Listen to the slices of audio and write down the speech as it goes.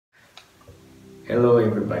Hello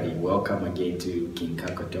everybody, welcome again to King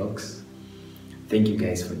Kako Talks. Thank you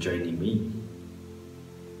guys for joining me.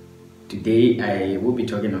 Today I will be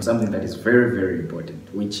talking on something that is very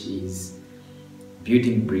important, which is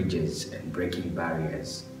building bridges and breaking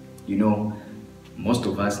barriers. You know, most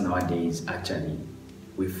of us nowadays actually,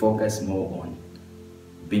 we focus more on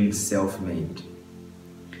being self-made.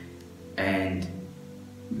 And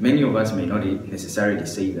many of us may not necessarily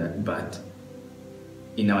say that, but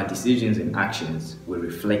in our decisions and actions, we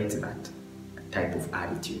reflect that type of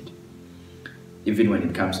attitude. Even when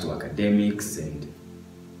it comes to academics and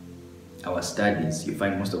our studies, you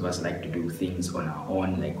find most of us like to do things on our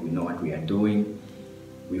own, like we know what we are doing.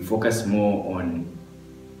 We focus more on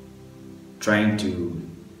trying to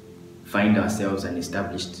find ourselves an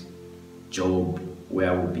established job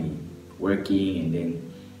where we'll be working and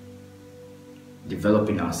then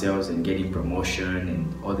developing ourselves and getting promotion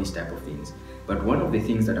and all these type of things. But one of the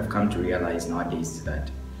things that I've come to realize nowadays is that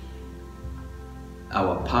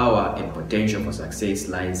our power and potential for success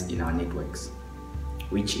lies in our networks,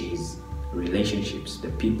 which is relationships, the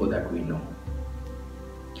people that we know.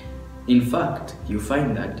 In fact, you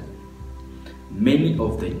find that many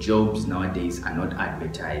of the jobs nowadays are not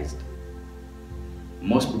advertised.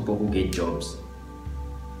 Most people who get jobs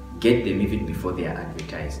get them even before they are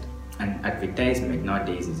advertised. And advertisement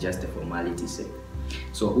nowadays is just a formality sake.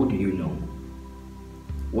 So who do you know?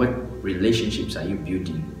 What relationships are you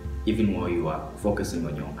building even while you are focusing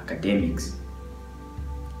on your academics?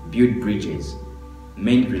 Build bridges,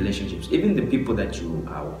 mend relationships. Even the people that you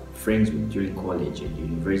are friends with during college and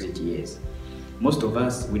university years. Most of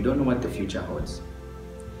us, we don't know what the future holds.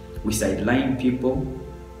 We sideline people,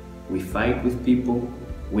 we fight with people,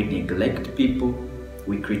 we neglect people,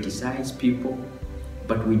 we criticize people,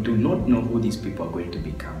 but we do not know who these people are going to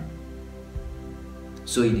become.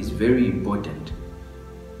 So it is very important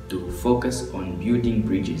to focus on building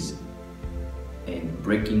bridges and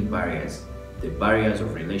breaking barriers, the barriers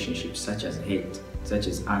of relationships such as hate, such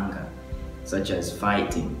as anger, such as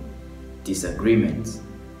fighting, disagreements,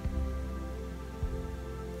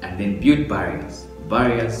 and then build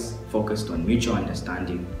barriers focused on mutual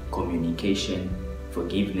understanding, communication,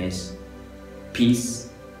 forgiveness, peace,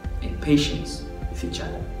 and patience with each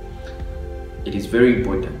other. It is very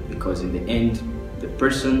important because in the end, the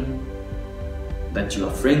person that you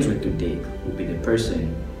are friends with today will be the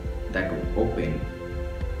person that will open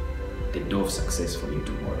the door of success for you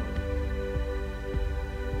tomorrow.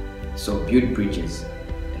 So build bridges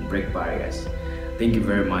and break barriers. Thank you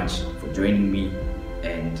very much for joining me,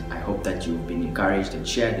 and I hope that you've been encouraged and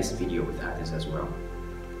share this video with others as well.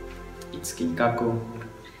 It's King Kako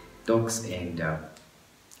Talks, and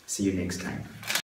see you next time.